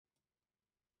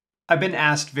I've been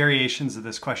asked variations of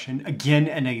this question again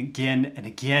and again and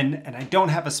again, and I don't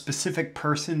have a specific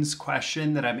person's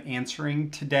question that I'm answering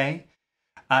today.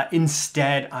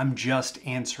 Instead, I'm just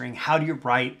answering how do you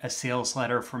write a sales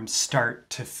letter from start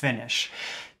to finish.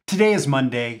 Today is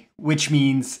Monday, which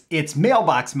means it's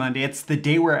Mailbox Monday. It's the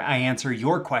day where I answer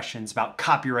your questions about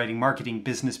copywriting, marketing,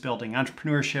 business building,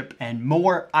 entrepreneurship, and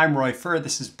more. I'm Roy Furr.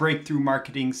 This is Breakthrough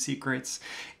Marketing Secrets,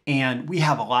 and we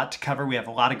have a lot to cover. We have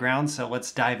a lot of ground, so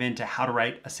let's dive into how to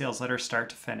write a sales letter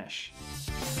start to finish.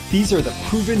 These are the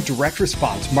proven direct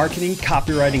response marketing,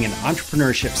 copywriting, and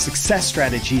entrepreneurship success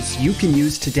strategies you can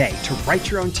use today to write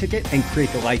your own ticket and create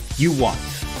the life you want.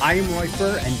 I am Roy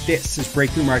Furr, and this is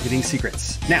Breakthrough Marketing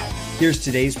Secrets. Now, here's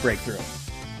today's breakthrough.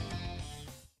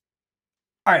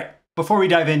 All right, before we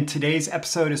dive in, today's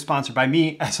episode is sponsored by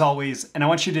me, as always, and I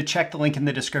want you to check the link in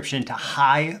the description to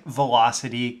High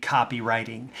Velocity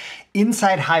Copywriting.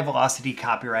 Inside High Velocity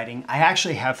Copywriting, I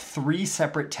actually have 3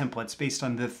 separate templates based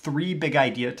on the 3 big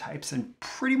idea types, and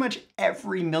pretty much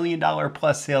every $1 million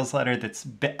plus sales letter that's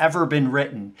ever been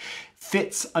written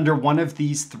fits under one of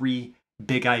these 3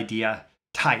 big idea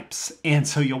types. And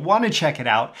so you'll want to check it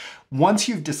out. Once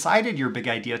you've decided your big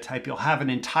idea type, you'll have an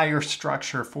entire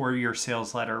structure for your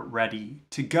sales letter ready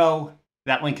to go.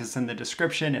 That link is in the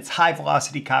description. It's High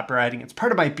Velocity Copywriting. It's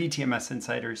part of my BTMS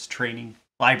Insiders training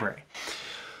library.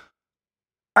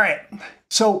 All right.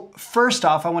 So first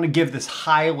off, I want to give this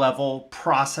high level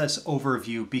process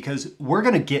overview because we're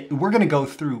going to go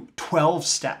through 12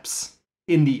 steps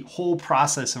in the whole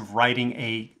process of writing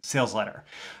a sales letter.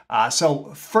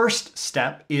 So first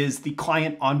step is the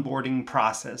client onboarding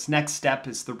process. Next step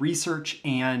is the research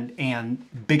and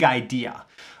big idea.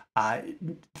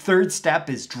 Third step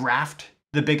is draft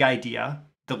the big idea,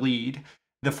 the lead.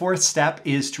 The fourth step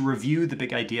is to review the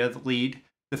big idea, the lead.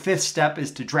 The fifth step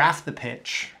is to draft the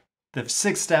pitch. The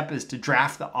 6th step is to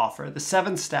draft the offer. The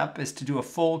 7th step is to do a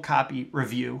full copy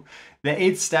review. The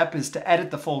 8th step is to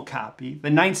edit the full copy. The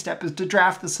 9th step is to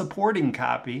draft the supporting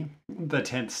copy. The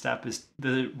 10th step is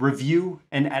the review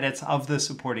and edits of the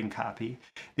supporting copy.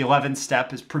 The 11th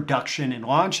step is production and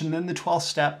launch. And then the 12th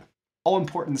step, all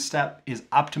important step, is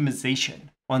optimization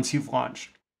once you've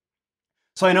launched.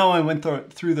 So I know I went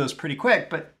through those pretty quick,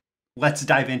 but let's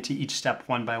dive into each step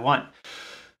one by one.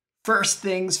 First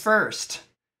things first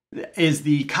is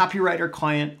the copywriter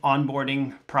client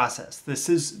onboarding process. This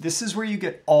is where you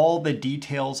get all the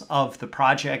details of the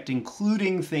project,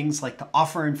 including things like the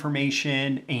offer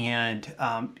information and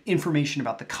information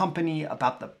about the company,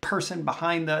 about the person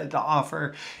behind the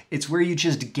offer. It's where you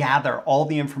just gather all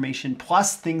the information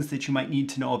plus things that you might need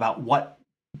to know about what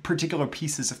particular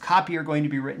pieces of copy are going to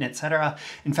be written, etc.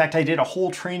 In fact, I did a whole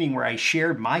training where I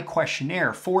shared my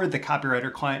questionnaire for the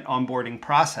copywriter client onboarding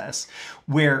process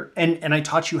where, and I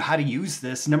taught you how to use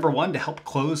this, number 1, to help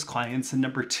close clients, and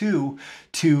number 2,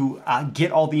 to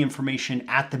get all the information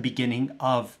at the beginning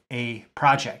of a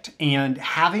project. And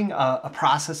having a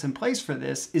process in place for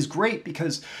this is great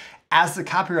because as the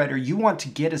copywriter, you want to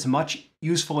get as much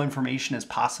useful information as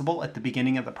possible at the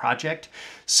beginning of the project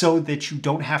so that you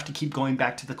don't have to keep going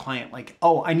back to the client like,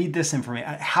 oh, I need this information.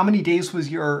 How many days was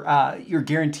your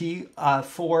guarantee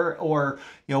for? Or,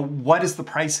 what is the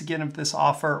price again of this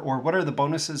offer? Or what are the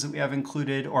bonuses that we have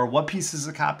included? Or what pieces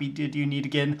of copy did you need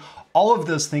again? All of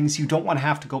those things you don't want to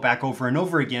have to go back over and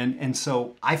over again. And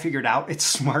so I figured out it's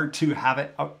smart to have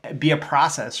it be a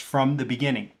process from the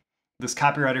beginning, this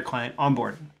copywriter client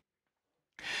onboarding.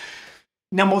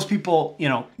 Now, most people,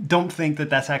 don't think that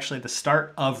that's actually the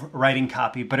start of writing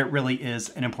copy, but it really is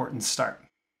an important start.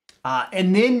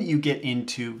 And then you get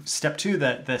into step 2,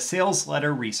 the sales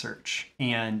letter research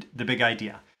and the big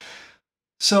idea.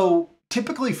 So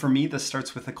typically for me, this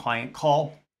starts with a client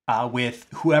call with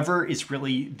whoever is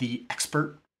really the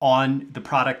expert on the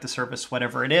product, the service,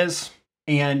 whatever it is.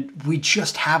 And we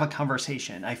just have a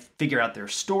conversation. I figure out their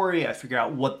story. I figure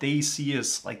out what they see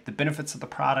as like the benefits of the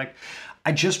product.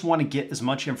 I just want to get as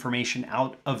much information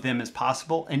out of them as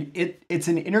possible. And it's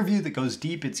an interview that goes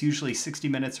deep. It's usually 60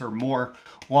 minutes or more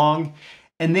long.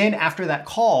 And then after that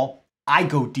call, I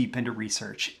go deep into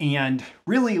research. And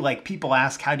really, like, people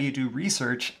ask, how do you do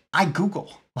research? I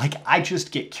Google. Like, I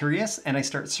just get curious and I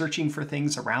start searching for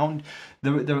things around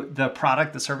the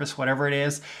product, the service, whatever it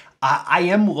is. I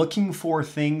am looking for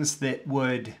things that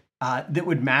would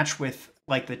match with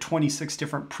like the 26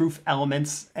 different proof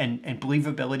elements and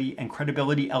believability and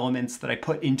credibility elements that I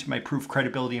put into my proof,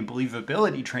 credibility, and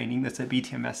believability training that's at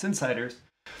BTMS Insiders.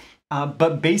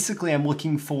 But basically I'm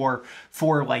looking for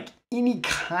like any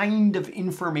kind of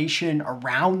information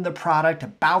around the product,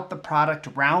 about the product,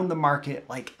 around the market.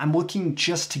 Like I'm looking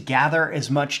just to gather as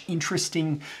much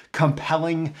interesting,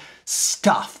 compelling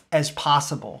stuff as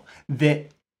possible that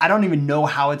I don't even know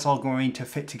how it's all going to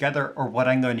fit together or what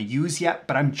I'm going to use yet,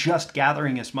 but I'm just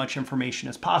gathering as much information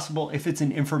as possible. If it's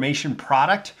an information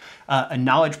product, a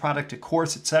knowledge product, a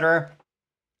course, etc.,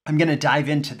 I'm going to dive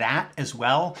into that as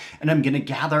well, and I'm going to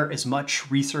gather as much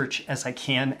research as I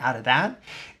can out of that.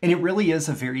 And it really is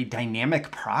a very dynamic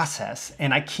process,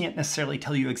 and I can't necessarily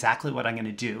tell you exactly what I'm going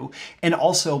to do. And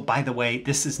also, by the way,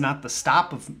 this is not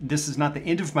the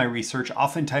end of my research.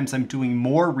 Oftentimes I'm doing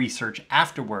more research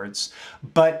afterwards,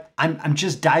 but I'm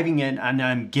just diving in and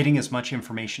I'm getting as much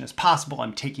information as possible.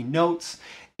 I'm taking notes.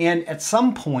 And at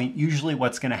some point, usually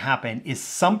what's going to happen is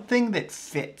something that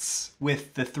fits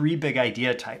with the 3 big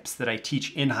idea types that I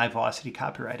teach in high velocity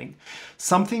copywriting.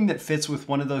 Something that fits with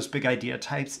one of those big idea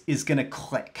types is going to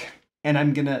click. And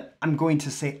I'm going to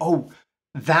say, oh,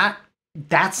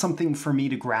 that's something for me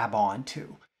to grab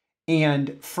onto.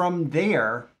 And from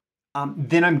there,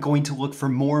 then I'm going to look for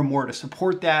more and more to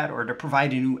support that or to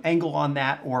provide a new angle on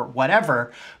that or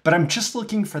whatever. But I'm just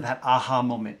looking for that aha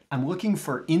moment. I'm looking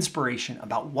for inspiration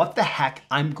about what the heck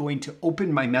I'm going to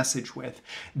open my message with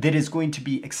that is going to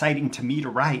be exciting to me to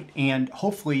write, and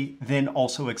hopefully then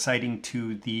also exciting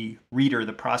to the reader,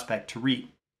 the prospect to read.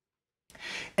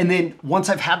 And then once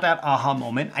I've had that aha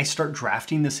moment, I start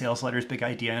drafting the sales letters, big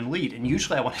idea, and lead. And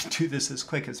usually I want to do this as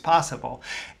quick as possible.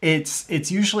 It's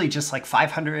usually just like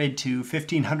 500 to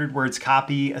 1,500 words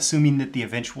copy, assuming that the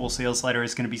eventual sales letter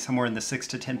is going to be somewhere in the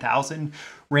 6,000 to 10,000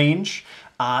 range.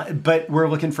 But we're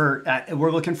looking for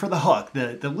the hook,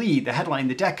 the lead, the headline,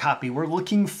 the deck copy. We're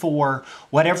looking for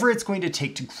whatever it's going to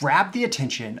take to grab the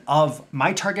attention of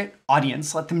my target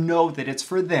audience, let them know that it's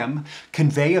for them,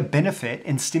 convey a benefit,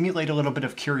 and stimulate a little bit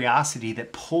of curiosity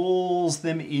that pulls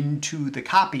them into the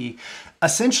copy.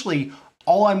 Essentially,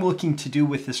 all I'm looking to do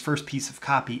with this first piece of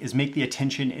copy is make the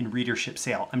attention and readership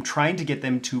sale. I'm trying to get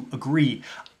them to agree.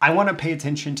 I want to pay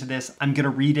attention to this. I'm going to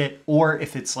read it. Or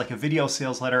if it's like a video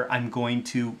sales letter, I'm going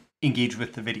to engage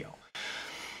with the video.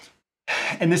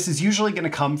 And this is usually going to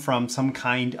come from some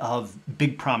kind of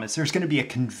big promise. There's going to be a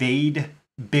conveyed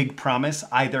big promise.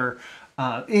 Either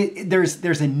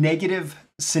there's a negative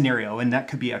scenario, and that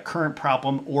could be a current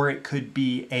problem, or it could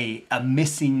be a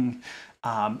missing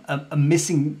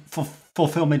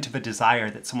fulfillment of a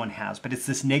desire that someone has, but it's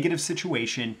this negative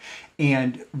situation,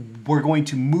 and we're going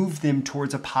to move them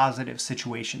towards a positive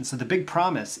situation. So the big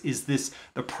promise is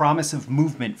the promise of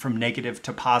movement from negative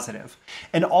to positive.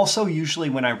 And also usually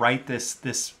when I write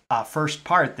this first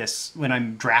part, when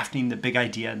I'm drafting the big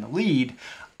idea and the lead,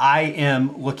 I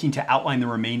am looking to outline the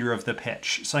remainder of the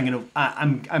pitch. So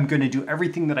I'm going to do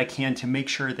everything that I can to make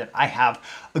sure that I have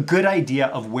a good idea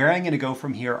of where I'm going to go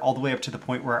from here, all the way up to the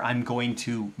point where I'm going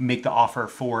to make the offer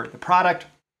for the product.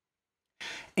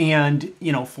 And,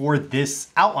 for this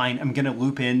outline, I'm going to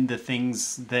loop in the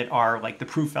things that are like the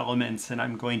proof elements, and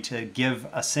I'm going to give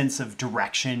a sense of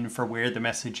direction for where the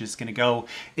message is going to go.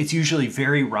 It's usually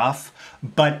very rough,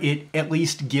 but it at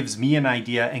least gives me an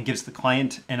idea and gives the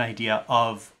client an idea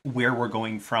of where we're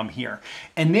going from here.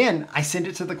 And then I send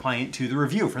it to the client to the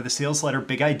review for the sales letter,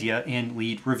 big idea, and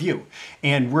lead review.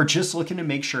 And we're just looking to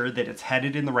make sure that it's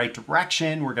headed in the right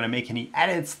direction. We're going to make any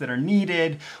edits that are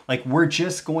needed. Like we're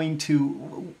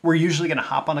usually going to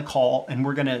hop on a call and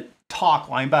we're going to talk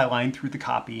line by line through the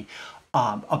copy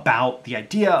about the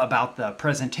idea, about the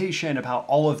presentation, about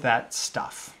all of that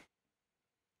stuff.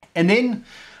 And then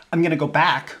I'm going to go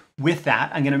back with that.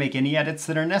 I'm going to make any edits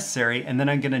that are necessary, and then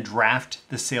I'm going to draft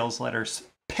the sales letter's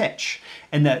pitch.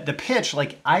 And the pitch,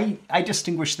 like I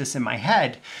distinguish this in my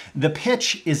head. The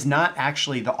pitch is not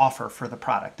actually the offer for the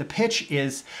product. The pitch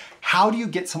is, how do you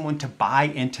get someone to buy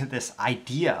into this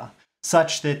idea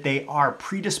such that they are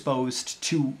predisposed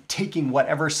to taking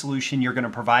whatever solution you're going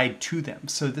to provide to them.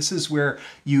 So this is where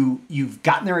you've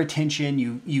gotten their attention,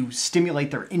 you stimulate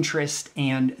their interest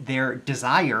and their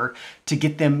desire to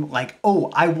get them like, oh,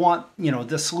 I want,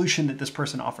 the solution that this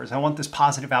person offers. I want this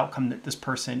positive outcome that this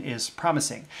person is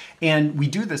promising. And we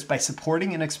do this by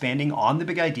supporting and expanding on the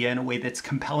big idea in a way that's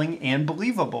compelling and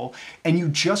believable. And you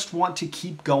just want to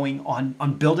keep going on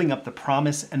building up the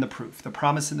promise and the proof, the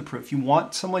promise and the proof. You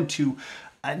want someone to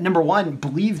number one,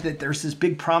 believe that there's this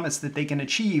big promise that they can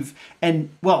achieve. And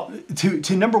well,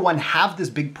 to number one, have this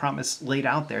big promise laid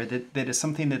out there that is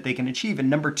something that they can achieve. And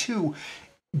number two,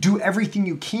 do everything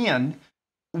you can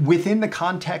within the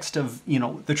context of,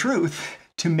 the truth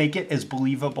to make it as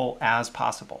believable as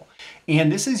possible.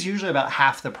 And this is usually about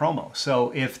half the promo.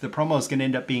 So if the promo is going to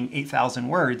end up being 8,000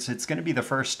 words, it's going to be the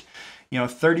first,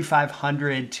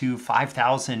 3,500 to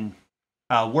 5,000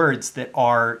 words that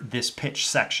are this pitch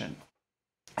section.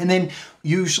 And then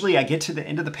usually I get to the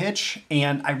end of the pitch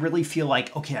and I really feel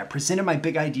like, okay, I presented my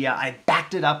big idea. I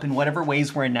backed it up in whatever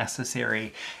ways were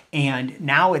necessary. And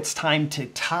now it's time to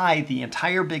tie the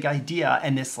entire big idea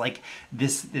and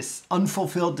this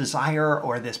unfulfilled desire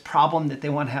or this problem that they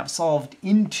want to have solved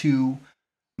into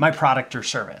my product or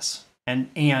service.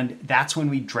 And that's when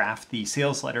we draft the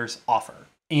sales letters offer.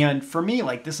 And for me,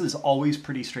 this is always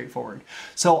pretty straightforward.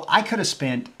 So I could have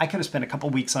spent a couple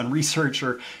weeks on research,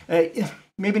 or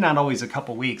maybe not always a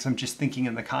couple weeks. I'm just thinking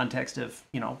in the context of,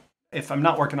 if I'm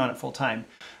not working on it full time.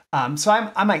 So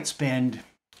I might spend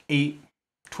 8,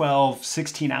 12,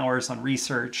 16 hours on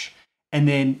research. And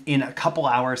then in a couple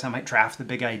hours, I might draft the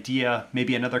big idea,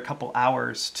 maybe another couple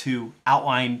hours to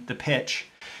outline the pitch.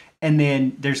 And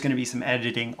then there's going to be some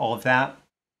editing, all of that.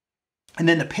 And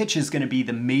then the pitch is going to be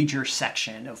the major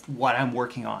section of what I'm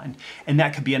working on. And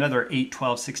that could be another 8,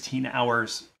 12, 16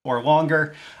 hours or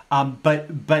longer. But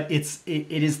it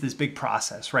is this big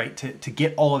process, right? To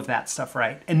get all of that stuff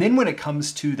right. And then when it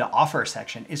comes to the offer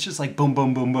section, it's just like boom,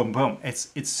 boom, boom, boom, boom.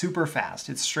 It's super fast.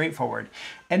 It's straightforward.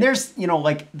 And there's,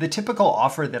 the typical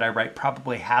offer that I write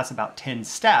probably has about 10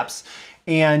 steps.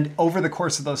 And over the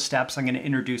course of those steps, I'm going to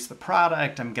introduce the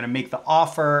product. I'm going to make the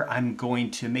offer. I'm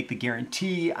going to make the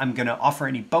guarantee. I'm going to offer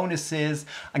any bonuses.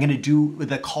 I'm going to do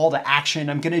the call to action.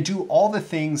 I'm going to do all the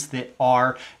things that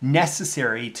are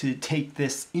necessary to take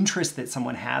this interest that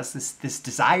someone has, this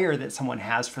desire that someone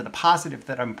has for the positive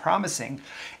that I'm promising,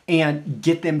 and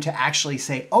get them to actually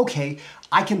say, okay,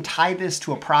 I can tie this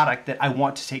to a product that I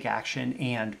want to take action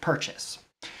and purchase.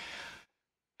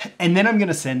 And then I'm going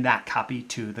to send that copy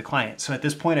to the client. So at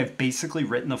this point, I've basically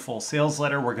written the full sales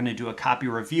letter. We're going to do a copy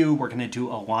review. We're going to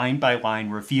do a line-by-line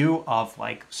review of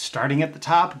starting at the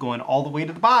top, going all the way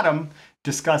to the bottom,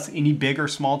 discuss any big or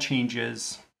small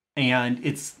changes. And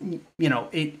it's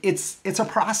a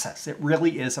process. It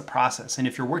really is a process. And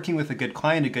if you're working with a good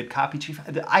client, a good copy chief,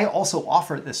 I also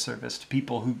offer this service to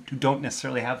people who don't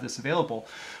necessarily have this available.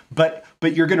 But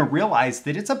you're going to realize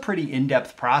that it's a pretty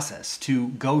in-depth process to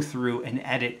go through and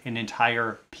edit an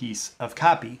entire piece of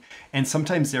copy. And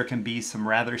sometimes there can be some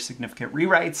rather significant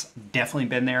rewrites. Definitely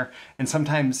been there. And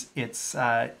sometimes it's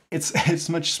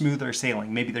much smoother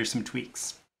sailing. Maybe there's some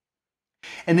tweaks.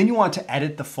 And then you want to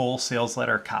edit the full sales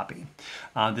letter copy.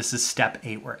 This is step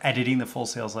 8. We're editing the full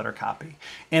sales letter copy.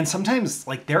 And sometimes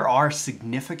there are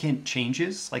significant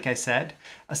changes, like I said.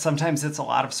 Sometimes it's a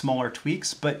lot of smaller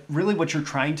tweaks, but really what you're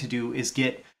trying to do is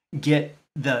get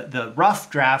the rough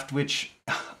draft, which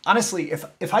honestly,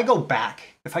 if I go back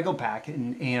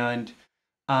and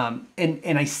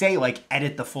I say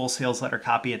edit the full sales letter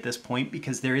copy at this point,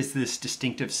 because there is this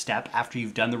distinctive step after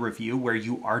you've done the review where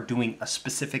you are doing a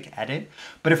specific edit.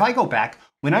 But if I go back,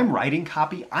 when I'm writing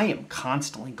copy, I am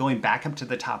constantly going back up to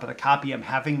the top of the copy. I'm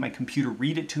having my computer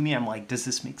read it to me. I'm like, does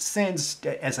this make sense?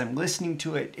 As I'm listening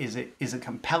to it, is it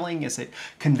compelling? Is it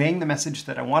conveying the message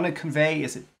that I want to convey?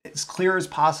 Is it as clear as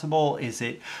possible? Is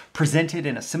it presented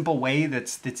in a simple way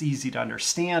that's easy to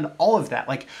understand? All of that.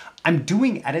 I'm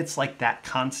doing edits like that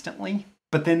constantly.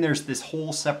 But then there's this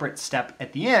whole separate step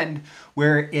at the end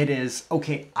where it is,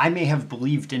 okay, I may have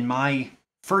believed in my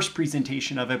first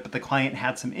presentation of it, but the client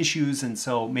had some issues, and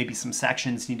so maybe some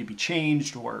sections need to be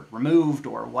changed or removed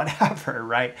or whatever,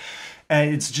 right?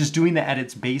 And it's just doing the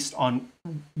edits based on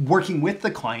working with the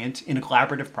client in a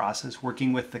collaborative process,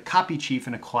 working with the copy chief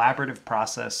in a collaborative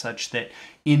process, such that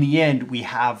in the end we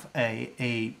have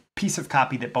a piece of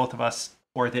copy that both of us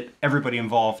or that everybody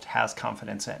involved has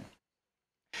confidence in.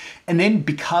 And then,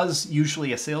 because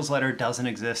usually a sales letter doesn't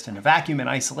exist in a vacuum in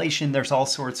isolation, there's all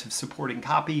sorts of supporting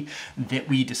copy that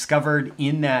we discovered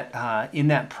in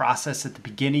that process at the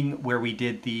beginning where we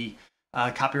did the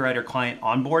copywriter client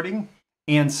onboarding.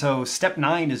 And so step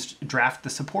 9 is draft the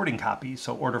supporting copy,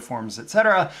 so order forms,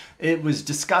 etc. It was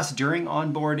discussed during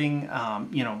onboarding.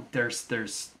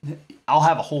 I'll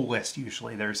have a whole list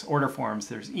usually. There's order forms,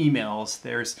 there's emails,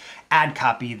 there's ad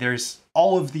copy, there's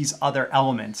all of these other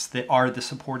elements that are the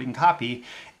supporting copy.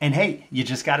 And hey, you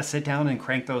just got to sit down and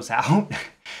crank those out.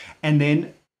 And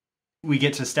then we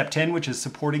get to step 10, which is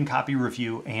supporting copy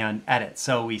review and edit.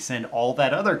 So we send all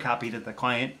that other copy to the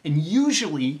client. And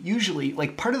usually,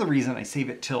 part of the reason I save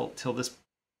it till this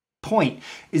point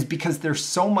is because there's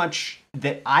so much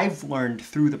that I've learned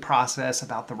through the process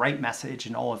about the right message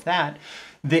and all of that,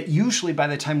 that usually by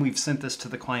the time we've sent this to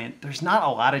the client, there's not a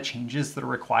lot of changes that are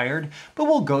required, but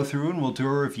we'll go through and we'll do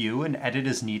a review and edit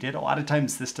as needed. A lot of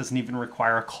times this doesn't even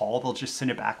require a call. They'll just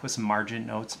send it back with some margin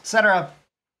notes, etc.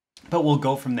 But we'll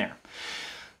go from there.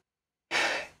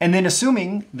 And then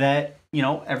assuming that,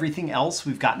 everything else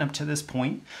we've gotten up to this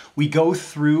point, we go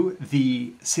through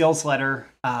the sales letter.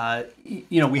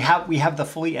 We have the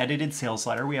fully edited sales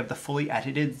letter. We have the fully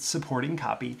edited supporting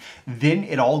copy. Then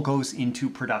it all goes into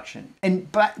production.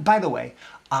 And by the way,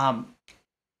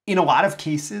 in a lot of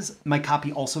cases, my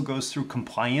copy also goes through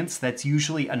compliance. That's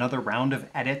usually another round of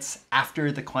edits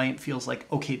after the client feels like,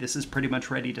 okay, this is pretty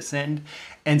much ready to send.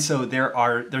 And so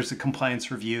there's a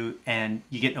compliance review and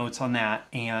you get notes on that.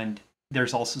 And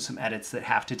there's also some edits that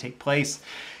have to take place.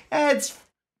 It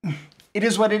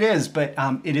is what it is, but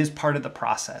it is part of the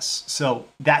process. So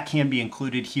that can be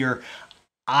included here.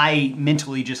 I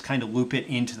mentally just kind of loop it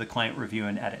into the client review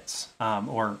and edits,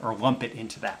 or lump it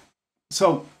into that.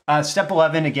 So step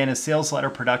 11, again, is sales letter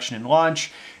production and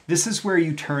launch. This is where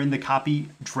you turn the copy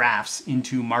drafts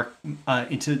into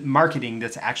marketing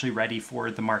that's actually ready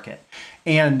for the market.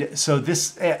 And so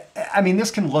this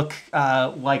can look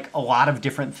like a lot of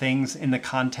different things in the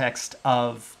context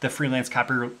of the freelance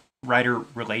copywriter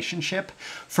relationship.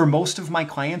 For most of my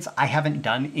clients, I haven't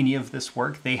done any of this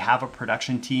work. They have a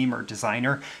production team or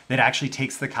designer that actually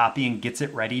takes the copy and gets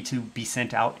it ready to be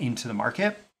sent out into the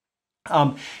market.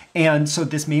 And so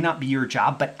this may not be your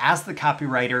job, but as the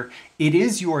copywriter, it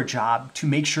is your job to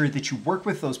make sure that you work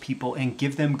with those people and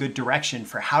give them good direction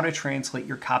for how to translate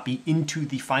your copy into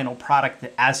the final product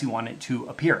that as you want it to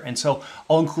appear. And so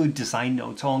I'll include design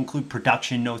notes, I'll include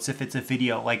production notes if it's a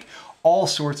video, like all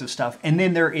sorts of stuff. And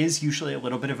then there is usually a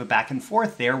little bit of a back and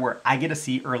forth there where I get to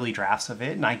see early drafts of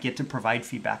it and I get to provide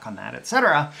feedback on that,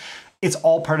 etc. It's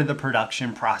all part of the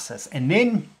production process. And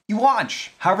then you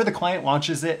launch, however the client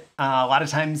launches it. A lot of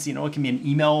times, it can be an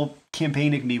email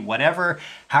campaign, it can be whatever.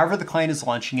 However the client is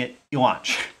launching it, you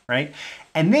launch, right?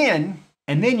 And then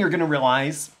you're gonna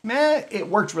realize, it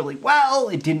worked really well.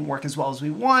 It didn't work as well as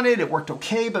we wanted. It worked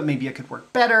okay, but maybe it could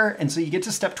work better. And so you get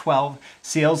to step 12,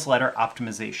 sales letter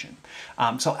optimization.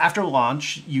 So after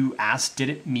launch, you ask, did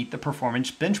it meet the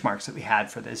performance benchmarks that we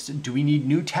had for this? Do we need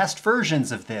new test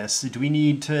versions of this? Do we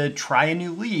need to try a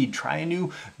new lead, try a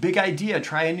new big idea,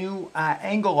 try a new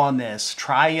angle on this,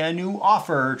 try a new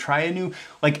offer, try a new,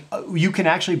 you can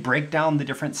actually break down the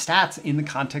different stats in the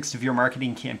context of your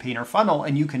marketing campaign or funnel.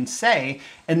 And you can say,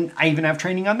 and I even have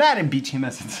training on that in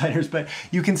BTMS Insiders, but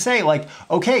you can say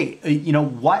okay,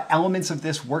 what elements of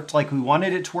this worked like we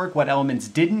wanted it to work, what elements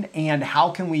didn't, and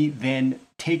how can we then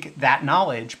take that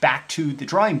knowledge back to the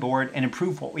drawing board and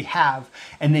improve what we have,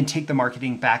 and then take the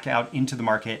marketing back out into the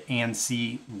market and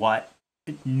see what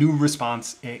new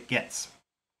response it gets.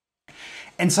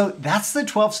 And so that's the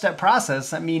 12-step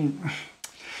process.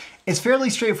 It's fairly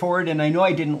straightforward, and I know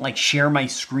I didn't share my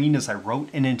screen as I wrote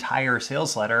an entire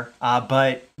sales letter,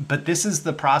 but this is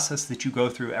the process that you go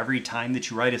through every time that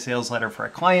you write a sales letter for a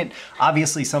client.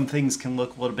 Obviously, some things can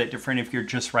look a little bit different if you're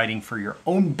just writing for your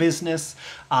own business,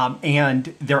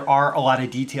 and there are a lot of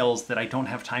details that I don't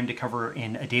have time to cover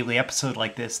in a daily episode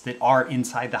like this that are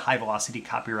inside the High Velocity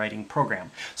Copywriting program.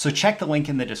 So check the link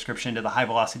in the description to the High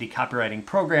Velocity Copywriting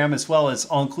program, as well as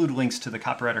I'll include links to the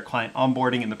Copywriter client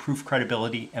onboarding and the proof,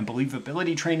 credibility, and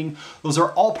believability training. Those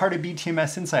are all part of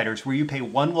BTMS Insiders, where you pay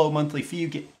one low monthly fee. You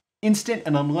get instant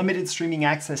and unlimited streaming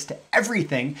access to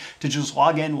everything to just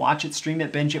log in, watch it, stream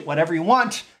it, binge it, whatever you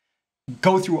want.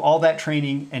 Go through all that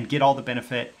training and get all the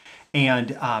benefit.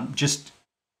 And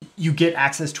you get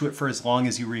access to it for as long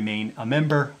as you remain a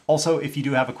member. Also, if you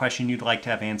do have a question you'd like to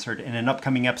have answered in an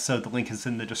upcoming episode, the link is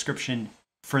in the description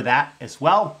for that as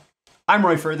well. I'm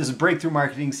Roy Furr. This is Breakthrough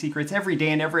Marketing Secrets. Every day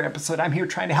and every episode, I'm here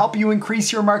trying to help you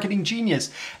increase your marketing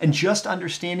genius. And just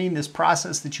understanding this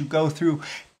process that you go through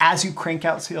as you crank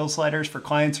out sales letters for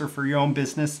clients or for your own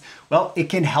business, well, it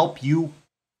can help you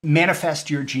manifest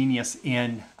your genius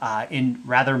in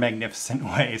rather magnificent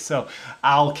ways. So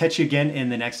I'll catch you again in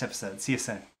the next episode. See you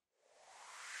soon.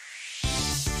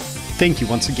 Thank you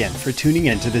once again for tuning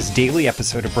in to this daily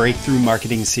episode of Breakthrough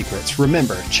Marketing Secrets.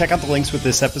 Remember, check out the links with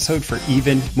this episode for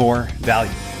even more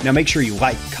value. Now make sure you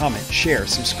like, comment, share,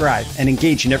 subscribe, and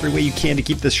engage in every way you can to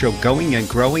keep this show going and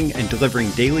growing and delivering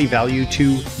daily value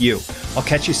to you. I'll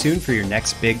catch you soon for your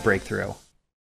next big breakthrough.